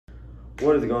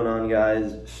What is going on,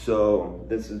 guys? So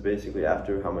this is basically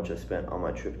after how much I spent on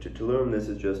my trip to Tulum. This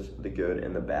is just the good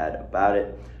and the bad about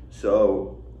it.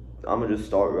 So I'm gonna just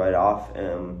start right off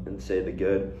and say the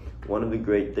good. One of the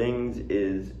great things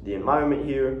is the environment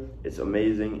here. It's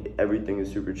amazing. Everything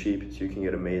is super cheap, so you can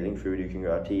get amazing food. You can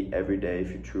go out to eat every day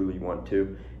if you truly want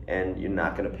to, and you're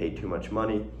not gonna pay too much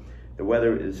money. The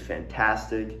weather is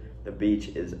fantastic. The beach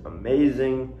is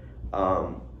amazing.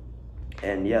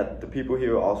 And yeah, the people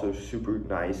here are also super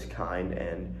nice, kind,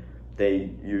 and they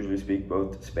usually speak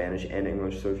both Spanish and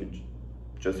English, so if you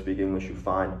just speak English, you're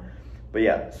fine. But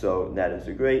yeah, so that is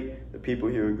great. The people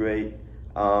here are great.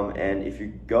 And if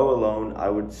you go alone, I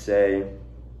would say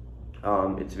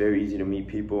it's very easy to meet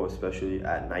people, especially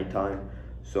at nighttime.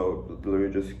 So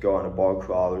literally just go on a bar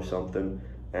crawl or something,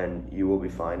 and you will be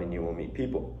fine and you will meet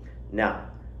people.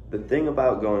 Now, the thing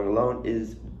about going alone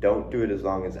is don't do it as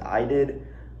long as I did.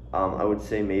 I would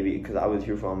say maybe, because I was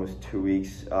here for almost 2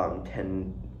 weeks,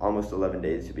 almost 11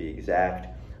 days to be exact.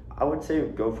 I would say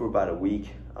go for about a week,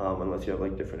 unless you have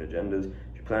like different agendas.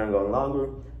 If you plan on going longer,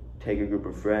 take a group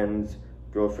of friends,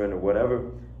 girlfriend or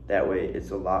whatever. That way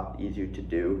it's a lot easier to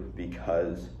do,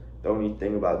 because the only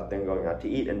thing about going out to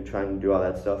eat and trying to do all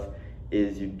that stuff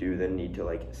is you do then need to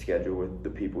like schedule with the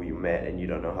people you met, and you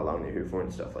don't know how long they're here for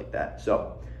and stuff like that.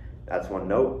 So that's one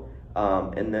note.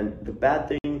 And then the bad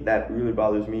thing that really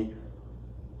bothers me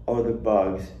are the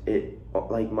bugs.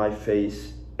 Like my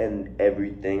face and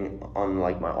everything on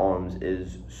like my arms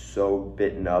is so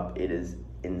bitten up. It is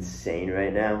insane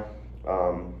right now,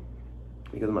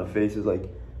 because my face is like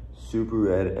super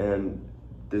red, and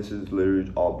this is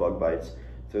literally all bug bites.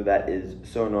 So that is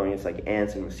so annoying. It's like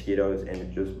ants and mosquitoes, and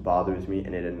it just bothers me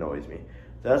and it annoys me.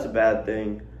 So that's a bad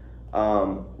thing.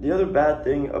 The other bad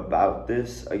thing about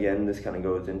this, again, this kind of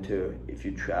goes into if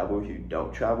you travel, who you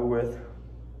don't travel with.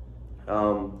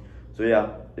 So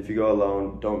yeah, if you go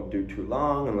alone, don't do too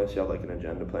long unless you have like an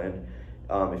agenda planned.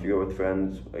 If you go with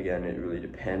friends, again, it really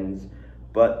depends.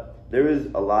 But there is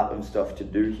a lot of stuff to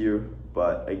do here.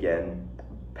 But again,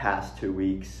 past 2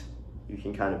 weeks, you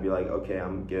can kind of be like, okay,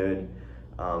 I'm good.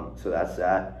 So that's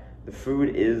that. The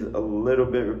food is a little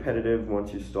bit repetitive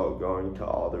once you start going to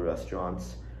all the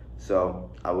restaurants. So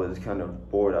I was kind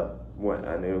of bored up when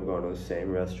I ended up going to the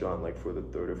same restaurant like for the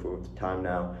third or fourth time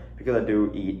now, because I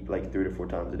do eat like 3 to 4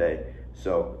 times a day.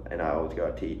 So, and I always go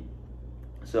out to eat.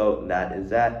 So that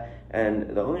is that. And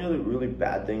the only other really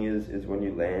bad thing is when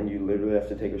you land, you literally have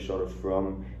to take a shuttle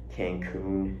from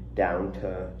Cancun down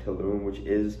to Tulum, which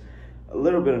is a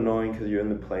little bit annoying because you're in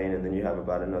the plane and then you have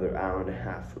about another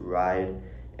hour-and-a-half ride.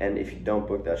 And if you don't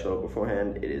book that shuttle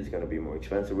beforehand, it is going to be more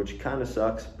expensive, which kind of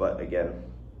sucks. But again,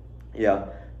 yeah,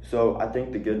 so I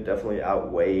think the good definitely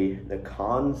outweigh the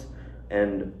cons,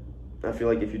 and I feel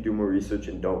like if you do more research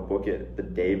and don't book it the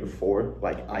day before,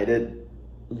 like I did,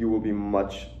 you will be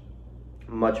much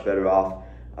better off,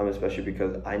 especially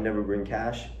because I never bring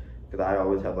cash, because I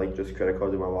always have like just credit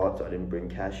cards in my wallet, so I didn't bring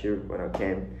cash here when I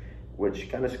came, which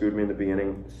kind of screwed me in the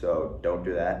beginning, so don't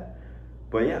do that.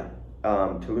 But yeah,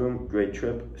 Tulum, great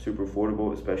trip, super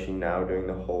affordable, especially now during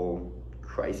the whole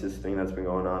crisis thing that's been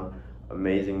going on.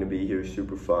 Amazing to be here,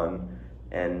 super fun.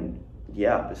 And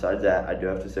yeah, besides that, I do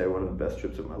have to say one of the best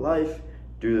trips of my life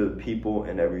due to the people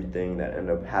and everything that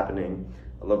ended up happening.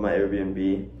 I love my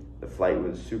Airbnb. The flight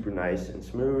was super nice and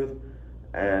smooth.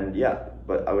 And yeah,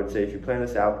 but I would say if you plan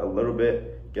this out a little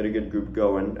bit, get a good group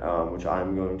going, which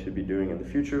I'm going to be doing in the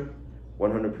future,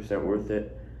 100% worth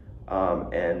it.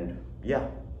 And yeah,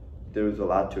 there's a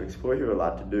lot to explore here, a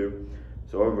lot to do.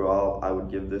 So overall, I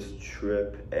would give this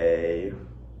trip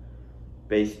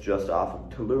based just off of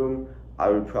Tulum, I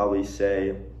would probably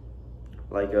say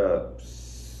like a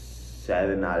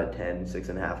 7 out of 10,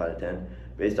 6.5 out of 10.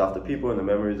 Based off the people and the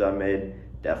memories I made,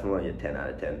 definitely a 10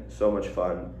 out of 10. So much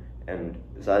fun. And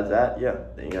besides that, yeah,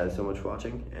 thank you guys so much for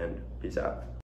watching, and peace out.